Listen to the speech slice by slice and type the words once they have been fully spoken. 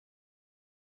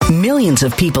Millions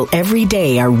of people every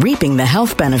day are reaping the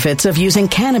health benefits of using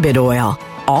cannabis oil,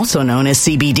 also known as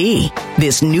CBD.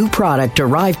 This new product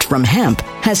derived from hemp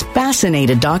has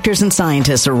fascinated doctors and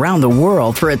scientists around the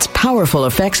world for its powerful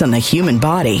effects on the human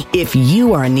body. If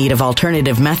you are in need of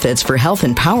alternative methods for health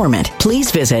empowerment, please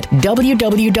visit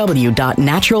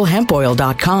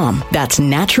www.naturalhempoil.com. That's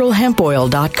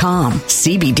naturalhempoil.com.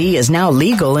 CBD is now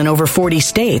legal in over 40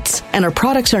 states, and our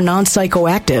products are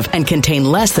non-psychoactive and contain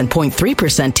less than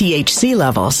 0.3% THC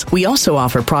levels. We also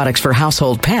offer products for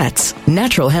household pets.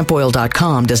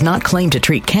 Naturalhempoil.com does not claim to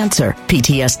treat cancer,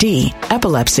 PTSD,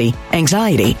 epilepsy,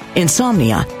 anxiety,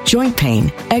 insomnia, joint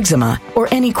pain, eczema, or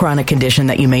any chronic condition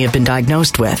that you may have been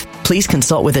diagnosed with. Please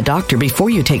consult with a doctor before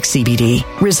you take CBD.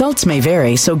 Results may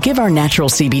vary, so give our natural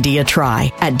CBD a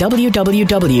try at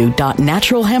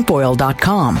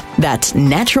www.naturalhempoil.com. That's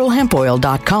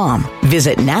naturalhempoil.com.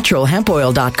 Visit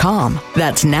naturalhempoil.com.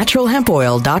 That's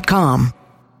naturalhempoil.com.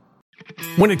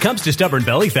 When it comes to stubborn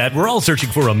belly fat, we're all searching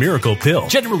for a miracle pill.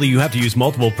 Generally, you have to use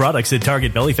multiple products that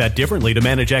target belly fat differently to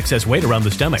manage excess weight around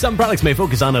the stomach. Some products may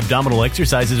focus on abdominal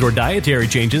exercises or dietary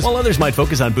changes, while others might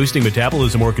focus on boosting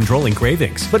metabolism or controlling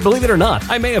cravings. But believe it or not,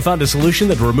 I may have found a solution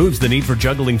that removes the need for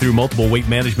juggling through multiple weight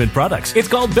management products. It's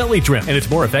called Belly Trim, and it's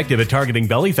more effective at targeting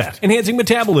belly fat, enhancing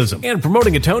metabolism, and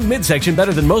promoting a toned midsection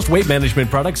better than most weight management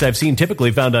products I've seen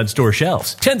typically found on store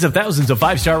shelves. Tens of thousands of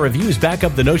 5-star reviews back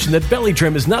up the notion that Belly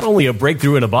Trim is not only a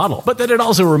breakthrough in a bottle, but that it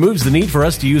also removes the need for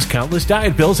us to use countless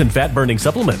diet pills and fat-burning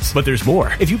supplements. But there's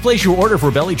more. If you place your order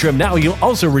for Belly Trim now, you'll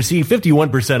also receive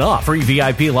 51% off, free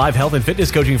VIP live health and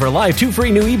fitness coaching for life, 2 free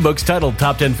new ebooks titled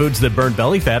Top 10 Foods That Burn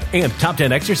Belly Fat and Top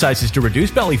 10 Exercises to Reduce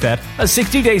Belly Fat, a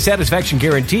 60-day satisfaction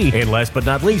guarantee, and last but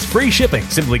not least, free shipping.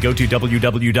 Simply go to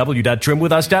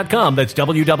www.trimwithus.com. That's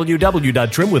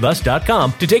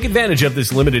www.trimwithus.com to take advantage of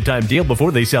this limited time deal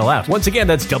before they sell out. Once again,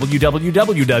 that's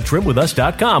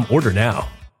www.trimwithus.com. Order now.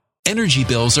 Energy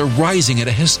bills are rising at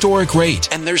a historic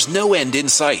rate, and there's no end in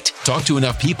sight. Talk to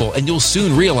enough people, and you'll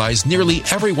soon realize nearly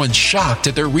everyone's shocked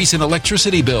at their recent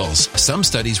electricity bills. Some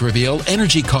studies reveal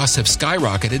energy costs have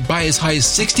skyrocketed by as high as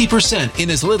 60%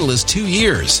 in as little as 2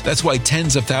 years. That's why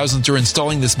tens of thousands are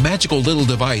installing this magical little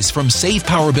device from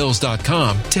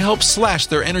SavePowerBills.com to help slash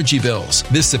their energy bills.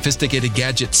 This sophisticated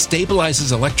gadget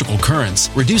stabilizes electrical currents,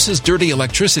 reduces dirty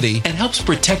electricity, and helps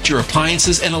protect your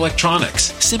appliances and electronics.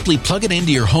 Simply plug it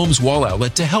into your home's wall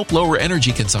outlet to help lower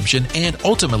energy consumption and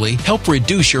ultimately help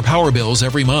reduce your power bills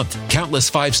every month.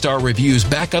 Countless 5-star reviews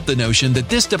back up the notion that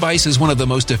this device is one of the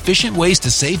most efficient ways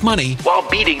to save money while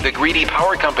beating the greedy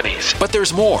power companies. But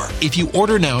there's more. If you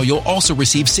order now, you'll also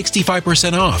receive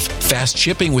 65% off, fast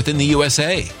shipping within the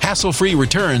USA, hassle-free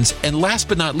returns, and last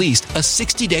but not least, a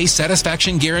 60-day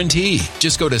satisfaction guarantee.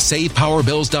 Just go to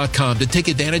SavePowerBills.com to take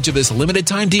advantage of this limited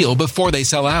time deal before they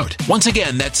sell out. Once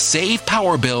again, that's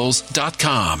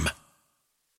SavePowerBills.com.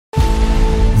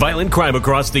 Violent crime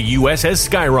across the U.S. has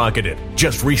skyrocketed.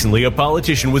 Just recently, a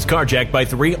politician was carjacked by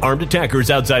 3 armed attackers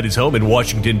outside his home in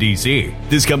Washington, D.C.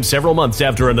 This comes several months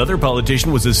after another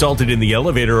politician was assaulted in the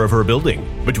elevator of her building.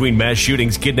 Between mass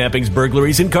shootings, kidnappings,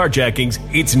 burglaries, and carjackings,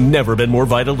 it's never been more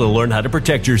vital to learn how to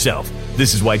protect yourself.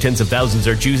 This is why tens of thousands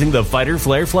are choosing the Fighter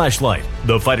Flare flashlight.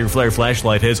 The Fighter Flare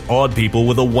flashlight has awed people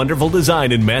with a wonderful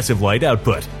design and massive light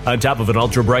output. On top of an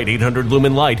ultra-bright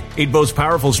 800-lumen light, it boasts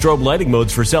powerful strobe lighting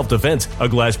modes for self-defense, a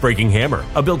glass-breaking hammer,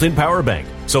 a built-in power bank,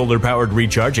 solar-powered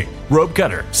recharging, rope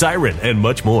cutter, siren, and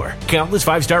much more. Countless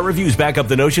 5-star reviews back up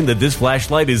the notion that this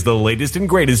flashlight is the latest and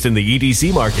greatest in the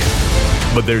EDC market.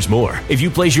 But there's more. If you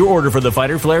place your order for the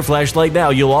Fighter Flare flashlight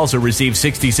now, you'll also receive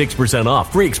 66%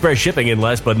 off, free express shipping, and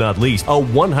last but not least, a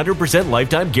 100%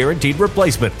 lifetime guaranteed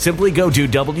replacement. Simply go to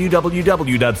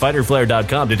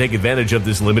www.fighterflare.com to take advantage of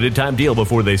this limited time deal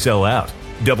before they sell out.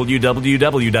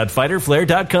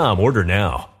 www.fighterflare.com. Order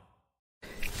now.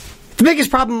 The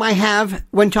biggest problem I have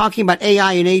when talking about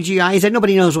AI and AGI is that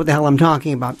nobody knows what the hell I'm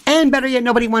talking about. And better yet,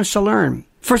 nobody wants to learn.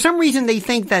 For some reason, they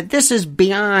think that this is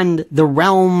beyond the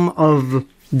realm of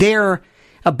their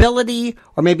ability,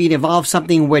 or maybe it involves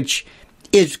something which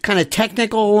is kind of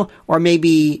technical, or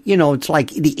maybe, it's like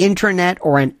the internet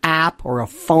or an app or a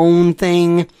phone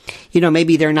thing.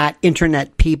 Maybe they're not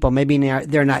internet people. Maybe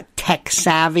they're not tech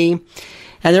savvy.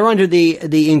 And they're under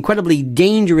the incredibly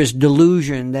dangerous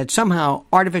delusion that somehow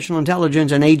artificial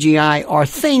intelligence and AGI are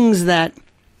things that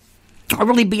are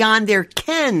really beyond their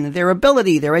ken, their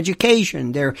ability, their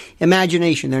education, their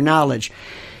imagination, their knowledge.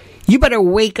 You better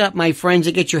wake up, my friends,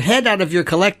 and get your head out of your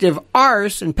collective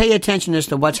arse and pay attention as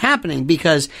to what's happening.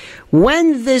 Because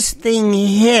when this thing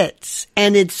hits,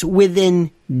 and it's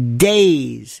within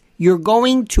days, you're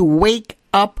going to wake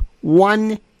up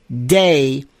one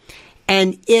day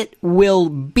and it will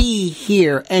be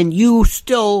here, and you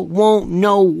still won't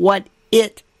know what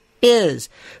it is,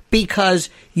 because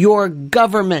your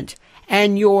government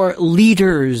and your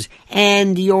leaders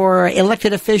and your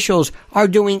elected officials are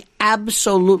doing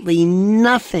absolutely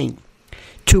nothing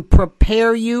to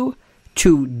prepare you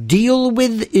to deal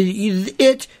with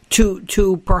it,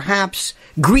 to perhaps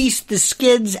grease the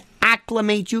skids,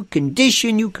 acclimate you,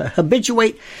 condition you,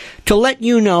 habituate, to let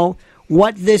you know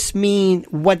what this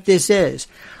is.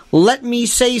 Let me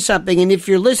say something, and if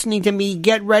you're listening to me,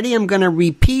 get ready. I'm going to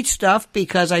repeat stuff,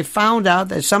 because I found out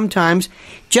that sometimes,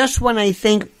 just when I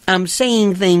think I'm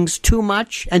saying things too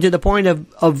much and to the point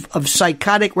of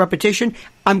psychotic repetition,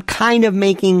 I'm kind of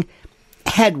making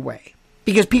headway,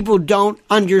 because people don't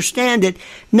understand it,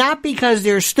 not because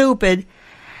they're stupid,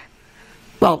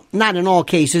 well, not in all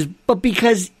cases, but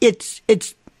because it's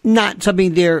not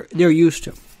something they're used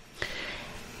to.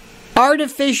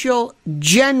 Artificial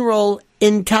general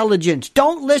intelligence.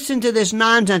 Don't listen to this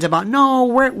nonsense about, no,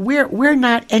 we're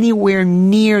not anywhere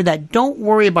near that. Don't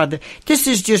worry about that. This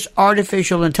is just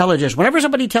artificial intelligence. Whenever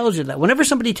somebody tells you that, whenever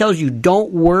somebody tells you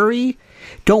don't worry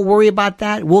about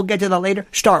that, we'll get to that later,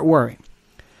 start worrying.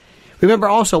 Remember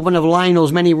also one of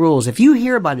Lionel's many rules. If you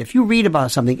hear about it, if you read about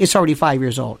something, it's already 5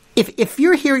 years old. If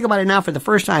you're hearing about it now for the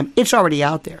first time, it's already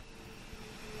out there.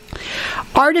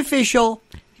 Artificial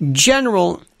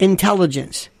general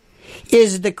intelligence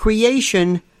is the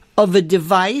creation of a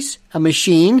device, a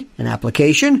machine, an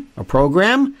application, a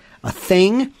program, a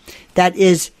thing that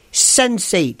is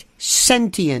sensate,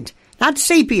 sentient, not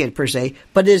sapient per se,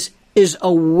 but is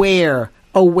aware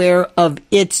of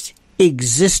its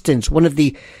existence. One of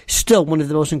the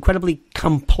most incredibly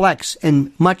complex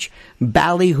and much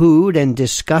ballyhooed and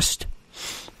discussed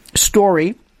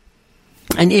story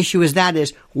and issue is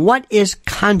what is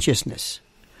consciousness?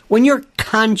 When you're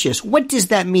conscious, what does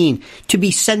that mean? To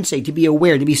be sensate, to be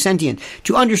aware, to be sentient,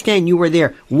 to understand you were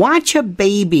there. Watch a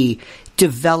baby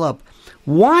develop.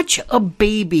 Watch a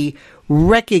baby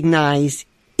recognize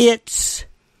its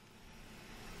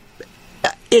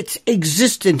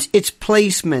existence, its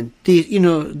placement.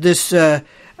 This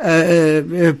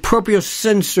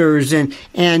propriosensors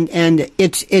and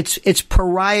its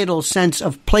parietal sense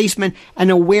of placement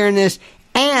and awareness,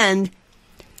 and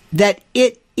that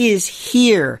it is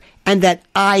here, and that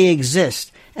I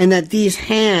exist, and that these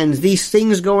hands, these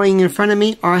things going in front of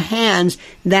me, are hands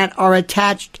that are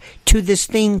attached to this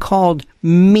thing called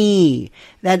me,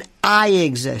 that I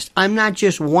exist. I'm not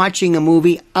just watching a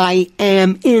movie, I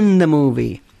am in the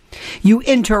movie. You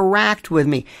interact with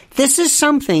me. This is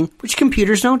something which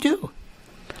computers don't do.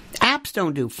 Apps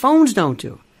don't do. Phones don't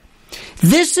do.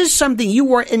 This is something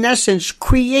you are, in essence,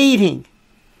 creating.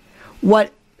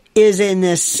 What is, in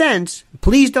a sense,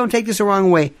 please don't take this the wrong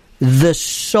way, the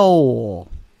soul.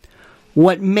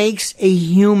 What makes a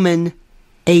human,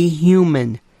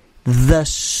 the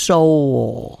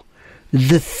soul.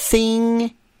 The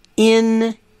thing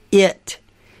in it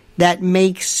that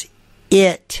makes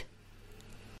it.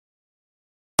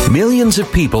 Millions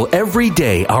of people every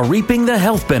day are reaping the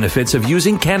health benefits of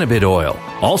using cannabis oil,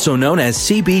 also known as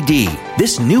CBD.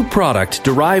 This new product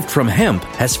derived from hemp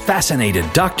has fascinated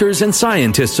doctors and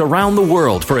scientists around the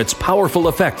world for its powerful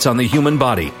effects on the human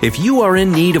body. If you are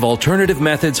in need of alternative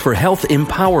methods for health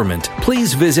empowerment,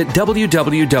 please visit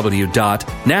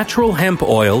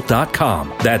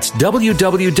www.naturalhempoil.com. That's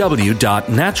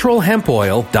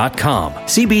www.naturalhempoil.com.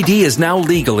 CBD is now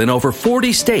legal in over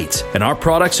 40 states, and our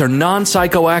products are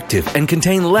non-psychoactive and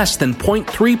contain less than 0.3%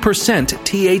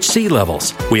 THC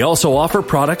levels. We also offer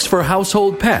products for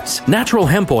household pets.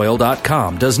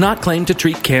 NaturalHempOil.com does not claim to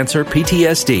treat cancer,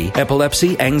 PTSD,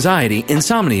 epilepsy, anxiety,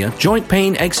 insomnia, joint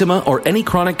pain, eczema, or any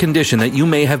chronic condition that you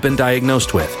may have been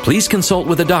diagnosed with. Please consult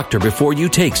with a doctor before you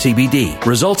take CBD.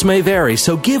 Results may vary,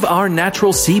 so give our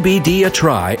natural CBD a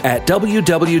try at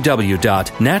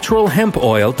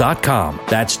www.naturalhempoil.com.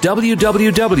 That's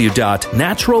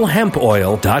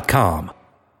www.naturalhempoil.com.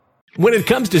 When it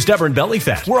comes to stubborn belly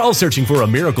fat, we're all searching for a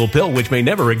miracle pill which may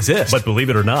never exist. But believe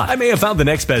it or not, I may have found the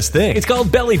next best thing. It's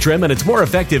called Belly Trim, and it's more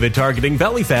effective at targeting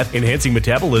belly fat, enhancing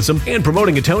metabolism, and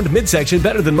promoting a toned midsection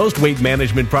better than most weight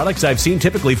management products I've seen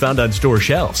typically found on store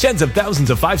shelves. Tens of thousands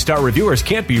of 5-star reviewers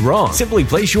can't be wrong. Simply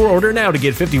place your order now to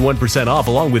get 51% off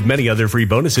along with many other free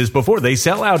bonuses before they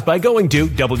sell out by going to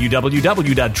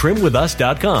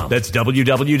www.trimwithus.com. That's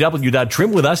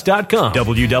www.trimwithus.com.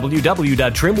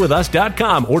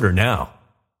 www.trimwithus.com. Order now.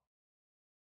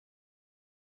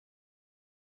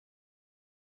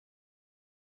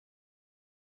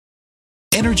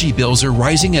 Energy bills are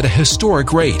rising at a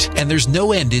historic rate, and there's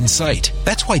no end in sight.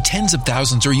 That's why tens of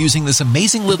thousands are using this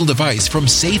amazing little device from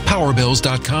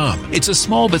SavePowerBills.com. It's a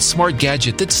small but smart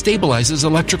gadget that stabilizes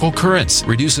electrical currents,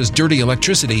 reduces dirty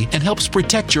electricity, and helps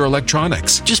protect your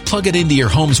electronics. Just plug it into your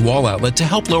home's wall outlet to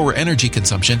help lower energy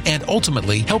consumption and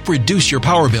ultimately help reduce your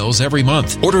power bills every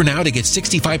month. Order now to get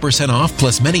 65% off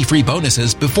plus many free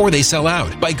bonuses before they sell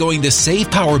out by going to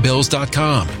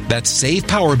SavePowerBills.com. That's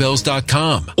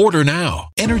SavePowerBills.com. Order now.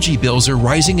 Energy bills are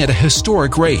rising at a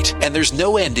historic rate, and there's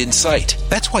no end in sight.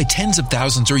 That's why tens of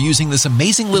thousands are using this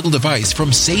amazing little device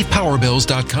from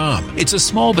SavePowerBills.com. It's a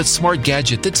small but smart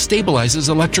gadget that stabilizes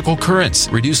electrical currents,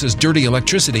 reduces dirty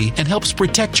electricity, and helps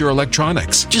protect your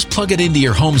electronics. Just plug it into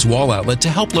your home's wall outlet to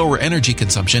help lower energy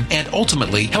consumption and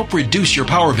ultimately help reduce your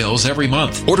power bills every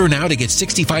month. Order now to get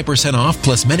 65% off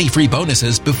plus many free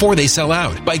bonuses before they sell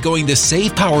out by going to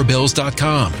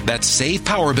SavePowerBills.com. That's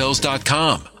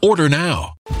SavePowerBills.com. Order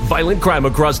now. Violent crime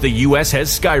across the U.S.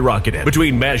 has skyrocketed.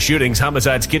 Between mass shootings,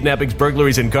 homicides, kidnappings,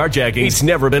 burglaries, and carjackings, it's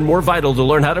never been more vital to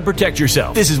learn how to protect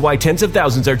yourself. This is why tens of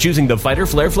thousands are choosing the Fighter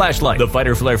Flare flashlight. The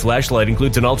Fighter Flare flashlight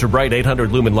includes an ultra-bright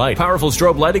 800 lumen light, powerful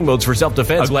strobe lighting modes for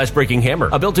self-defense, a glass-breaking hammer,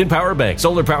 a built-in power bank,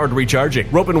 solar-powered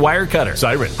recharging, rope and wire cutter,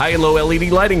 siren, high and low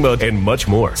LED lighting mode, and much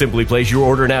more. Simply place your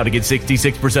order now to get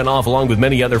 66% off along with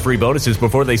many other free bonuses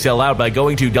before they sell out by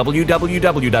going to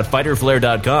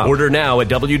www.fighterflare.com. Order now at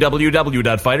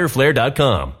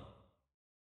www.fighterflare.com.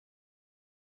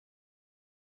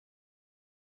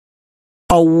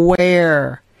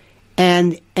 Aware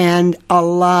and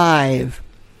alive.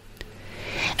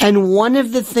 And one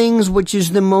of the things which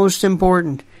is the most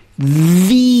important,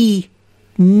 the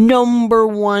number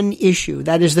one issue,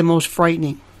 that is the most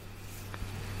frightening.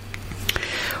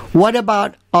 What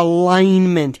about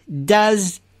alignment?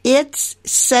 Does its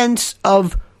sense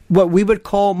of what we would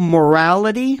call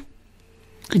morality,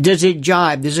 does it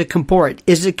jibe? Does it comport?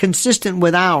 Is it consistent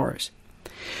with ours?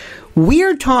 We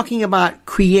are talking about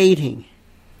creating,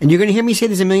 and you're going to hear me say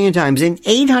this a million times, an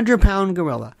 800-pound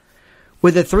gorilla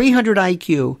with a 300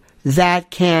 IQ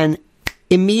that can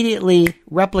immediately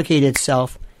replicate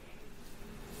itself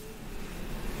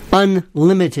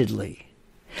unlimitedly,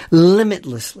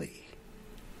 limitlessly.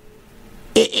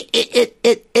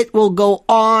 It will go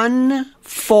on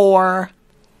forever.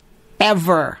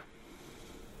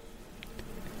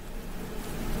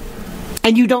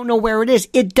 And you don't know where it is.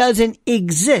 It doesn't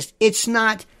exist. It's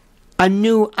not a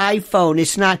new iPhone.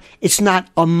 It's not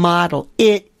a model.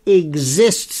 It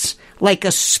exists like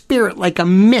a spirit, like a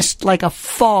mist, like a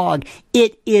fog.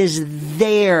 It is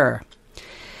there.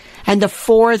 And the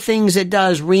four things it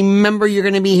does, remember, you're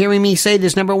going to be hearing me say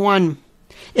this. Number one,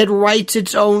 it writes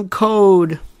its own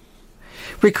code.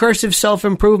 Recursive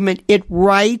self-improvement. It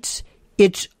writes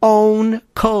its own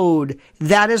code.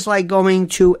 That is like going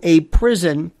to a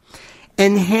prison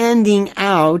and handing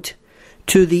out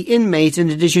to the inmates, in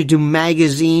addition to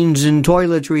magazines and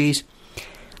toiletries,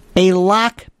 a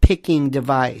lock-picking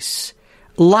device,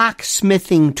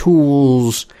 locksmithing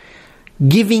tools,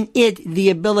 giving it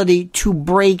the ability to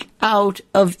break out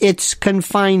of its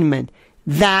confinement.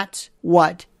 That's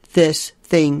what this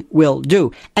thing will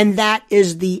do. And that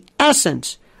is the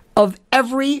essence of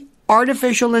every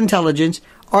artificial intelligence,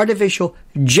 artificial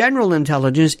general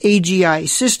intelligence, AGI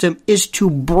system, is to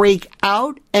break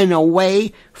out and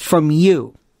away from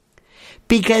you.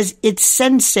 Because it's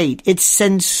sensate, it's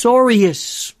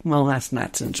sensorious. Well, that's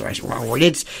not sensorious, wrong word.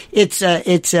 It's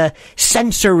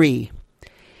sensory.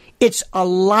 It's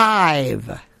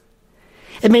alive.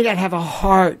 It may not have a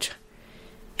heart.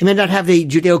 It may not have the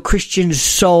Judeo-Christian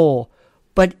soul,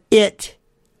 but it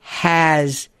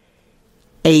has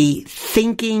a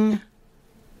thinking,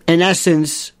 in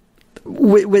essence,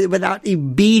 without a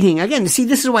beating. Again, see,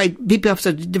 this is why people have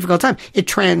such a difficult time. It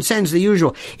transcends the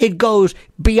usual. It goes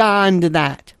beyond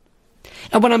that.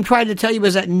 And what I'm trying to tell you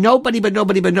is that nobody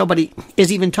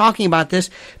is even talking about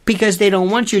this because they don't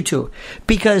want you to.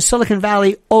 Because Silicon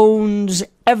Valley owns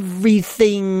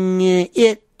everything.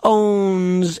 It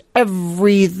owns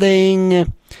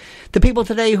everything. The people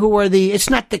today who are it's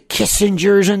not the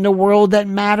Kissingers in the world that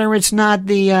matter. It's not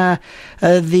the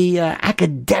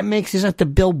academics. It's not the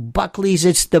Bill Buckleys.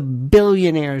 It's the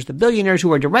billionaires. The billionaires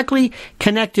who are directly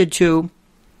connected to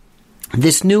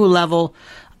this new level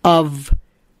of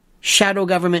shadow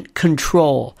government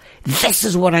control. This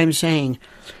is what I'm saying.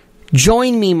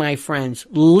 Join me, my friends.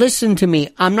 Listen to me.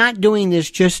 I'm not doing this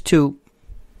just to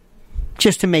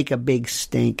make a big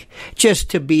stink, just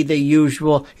to be the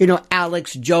usual,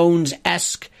 Alex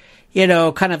Jones-esque,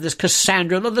 kind of this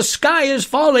Cassandra, the sky is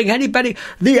falling, anybody,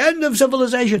 the end of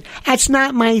civilization. That's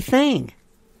not my thing.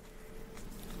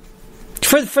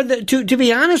 To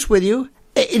be honest with you,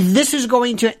 this is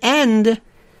going to end.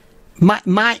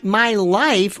 My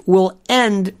life will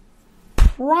end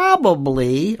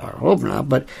probably, I hope not,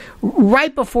 but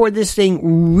right before this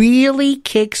thing really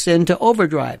kicks into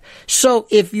overdrive. So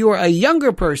if you're a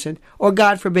younger person, or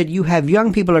God forbid you have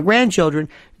young people or grandchildren,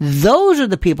 those are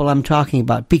the people I'm talking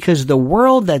about, because the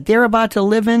world that they're about to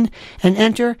live in and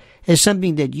enter is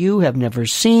something that you have never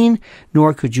seen,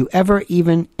 nor could you ever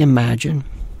even imagine.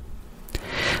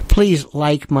 Please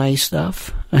like my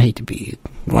stuff. I hate to be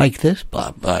like this,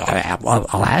 but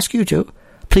I'll ask you to.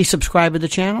 Please subscribe to the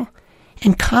channel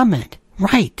and comment.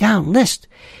 Write down, list,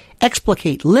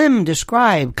 explicate, limn,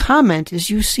 describe, comment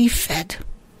as you see fit.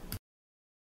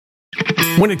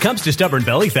 When it comes to stubborn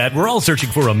belly fat, we're all searching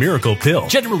for a miracle pill.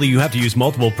 Generally, you have to use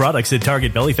multiple products that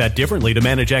target belly fat differently to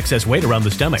manage excess weight around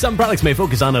the stomach. Some products may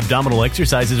focus on abdominal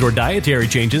exercises or dietary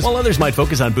changes, while others might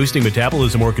focus on boosting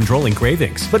metabolism or controlling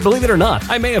cravings. But believe it or not,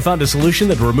 I may have found a solution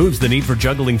that removes the need for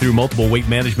juggling through multiple weight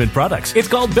management products. It's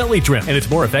called Belly Trim, and it's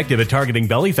more effective at targeting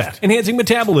belly fat, enhancing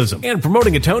metabolism, and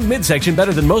promoting a toned midsection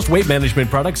better than most weight management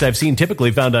products I've seen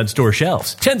typically found on store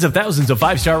shelves. Tens of thousands of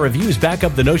 5-star reviews back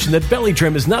up the notion that Belly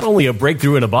Trim is not only a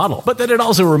breakthrough in a bottle, but that it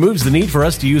also removes the need for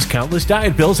us to use countless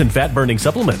diet pills and fat-burning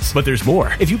supplements. But there's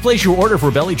more. If you place your order for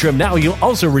Belly Trim now, you'll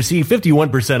also receive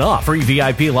 51% off, free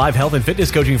VIP live health and fitness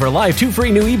coaching for life, 2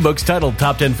 free new ebooks titled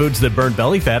Top 10 Foods That Burn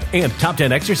Belly Fat and Top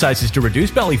 10 Exercises to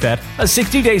Reduce Belly Fat, a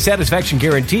 60-day satisfaction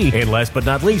guarantee, and last but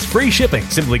not least, free shipping.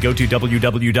 Simply go to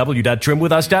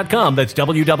www.trimwithus.com. That's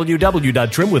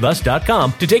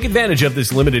www.trimwithus.com to take advantage of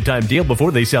this limited time deal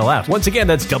before they sell out. Once again,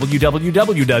 that's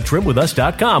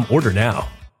www.trimwithus.com. Order now.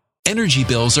 Energy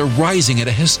bills are rising at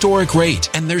a historic rate,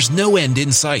 and there's no end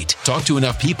in sight. Talk to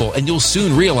enough people, and you'll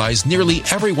soon realize nearly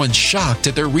everyone's shocked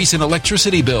at their recent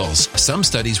electricity bills. Some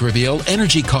studies reveal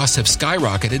energy costs have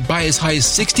skyrocketed by as high as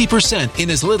 60%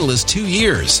 in as little as 2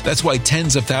 years. That's why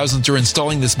tens of thousands are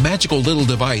installing this magical little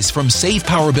device from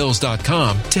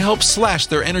SavePowerBills.com to help slash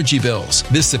their energy bills.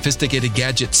 This sophisticated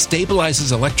gadget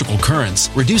stabilizes electrical currents,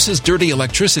 reduces dirty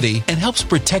electricity, and helps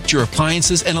protect your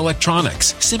appliances and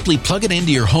electronics. Simply plug it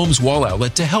into your home's wall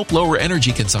outlet to help lower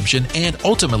energy consumption and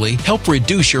ultimately help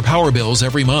reduce your power bills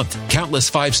every month.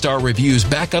 Countless 5-star reviews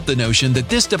back up the notion that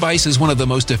this device is one of the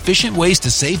most efficient ways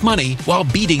to save money while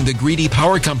beating the greedy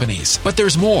power companies. But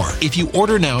there's more. If you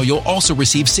order now, you'll also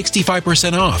receive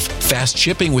 65% off, fast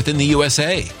shipping within the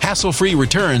USA, hassle-free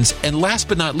returns, and last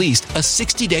but not least, a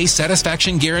 60-day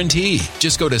satisfaction guarantee.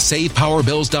 Just go to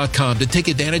SavePowerBills.com to take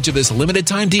advantage of this limited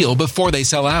time deal before they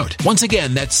sell out. Once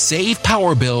again, that's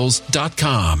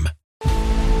SavePowerBills.com.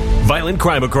 Violent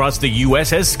crime across the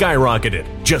U.S. has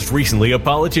skyrocketed. Just recently, a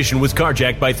politician was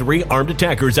carjacked by 3 armed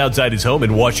attackers outside his home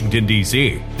in Washington,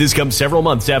 D.C. This comes several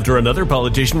months after another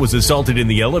politician was assaulted in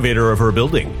the elevator of her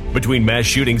building. Between mass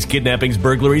shootings, kidnappings,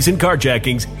 burglaries, and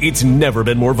carjackings, it's never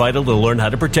been more vital to learn how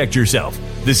to protect yourself.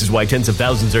 This is why tens of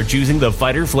thousands are choosing the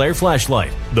Fighter Flare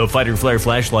flashlight. The Fighter Flare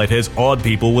flashlight has awed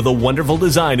people with a wonderful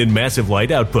design and massive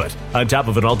light output. On top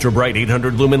of an ultra-bright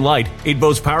 800-lumen light, it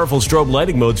boasts powerful strobe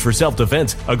lighting modes for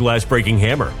self-defense, a glass-breaking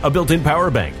hammer, a built-in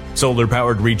power bank,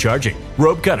 solar-powered recharging,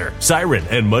 rope cutter, siren,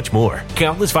 and much more.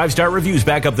 Countless 5-star reviews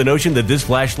back up the notion that this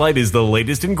flashlight is the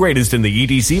latest and greatest in the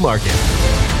EDC market.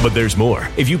 But there's more.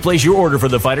 If you place your order for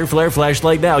the Fighter Flare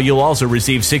flashlight now, you'll also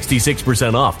receive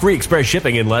 66% off, free express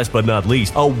shipping, and last but not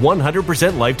least, a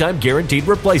 100% lifetime guaranteed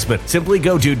replacement. Simply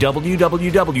go to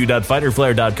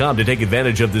www.fighterflare.com to take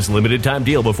advantage of this limited time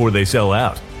deal before they sell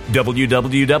out.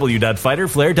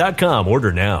 www.fighterflare.com.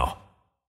 Order now.